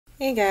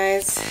Hey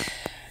guys,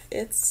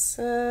 it's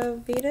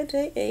VEDA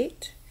day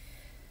 8,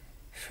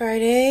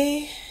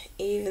 Friday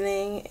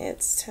evening.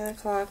 It's 10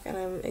 o'clock and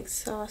I'm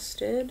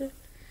exhausted.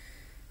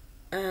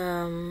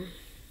 I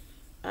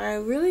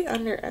really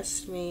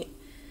underestimate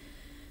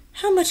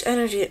how much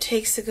energy it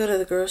takes to go to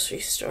the grocery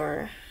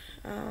store,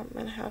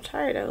 and how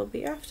tired I will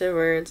be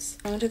afterwards.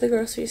 I went to the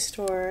grocery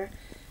store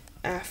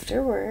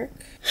after work,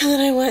 and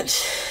then I went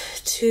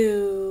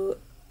to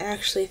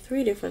actually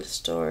 3 different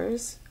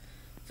stores.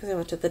 Because I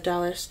went to the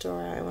dollar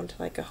store, I went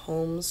to like a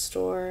home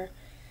store,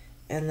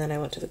 and then I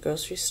went to the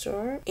grocery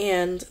store.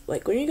 And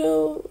like when you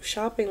go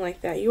shopping like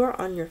that, you are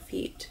on your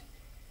feet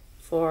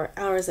for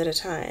hours at a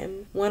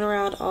time. Went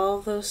around all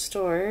of those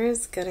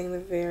stores getting the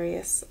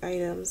various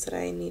items that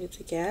I needed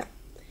to get.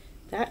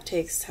 That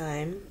takes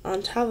time.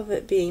 On top of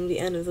it being the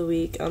end of the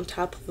week, on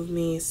top of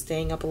me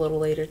staying up a little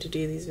later to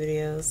do these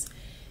videos,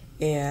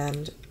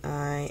 and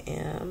I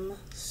am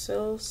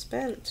so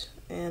spent.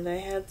 And I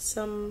had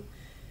some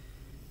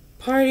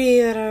party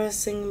that I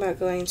was thinking about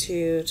going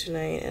to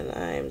tonight, and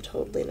I'm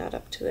totally not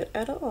up to it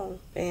at all.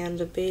 And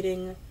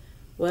debating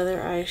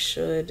whether I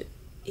should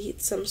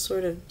eat some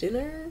sort of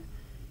dinner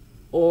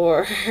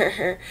or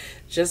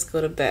just go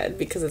to bed,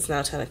 because it's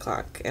now 10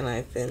 o'clock and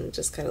I've been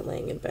just kind of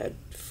laying in bed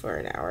for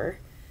an hour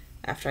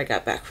after I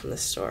got back from the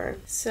store.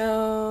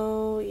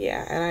 So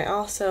yeah, and I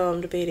also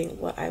am debating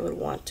what I would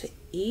want to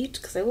eat,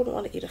 because I wouldn't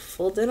want to eat a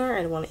full dinner.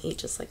 I'd want to eat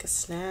just like a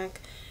snack.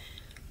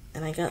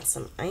 And I got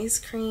some ice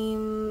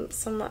cream.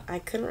 I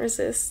couldn't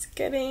resist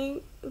getting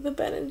the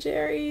Ben &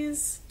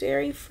 Jerry's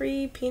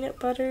dairy-free peanut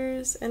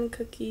butters and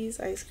cookies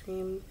ice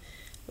cream,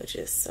 which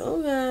is so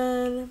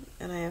good.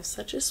 And I have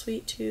such a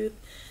sweet tooth.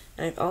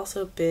 And I've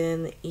also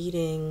been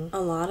eating a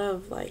lot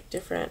of like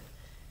different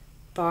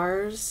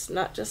bars,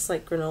 not just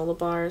like granola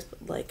bars,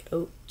 but like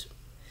oat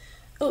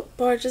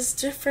bar, just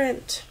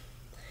different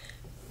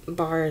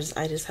bars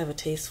I just have a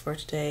taste for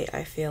today,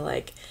 I feel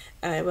like.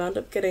 And I wound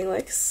up getting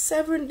like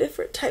 7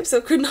 different types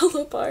of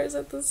granola bars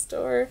at the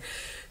store,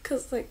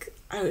 because like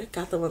I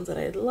got the ones that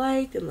I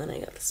liked, and then I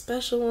got the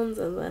special ones,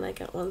 and then I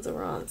got ones that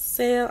were on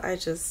sale. I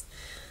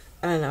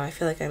don't know, I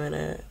feel like I'm in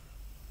a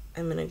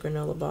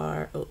granola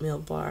bar, oatmeal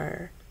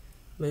bar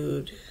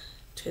mood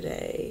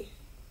today.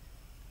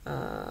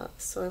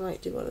 So I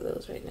might do one of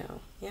those right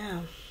now.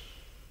 Yeah.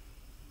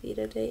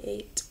 VEDA day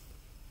 8.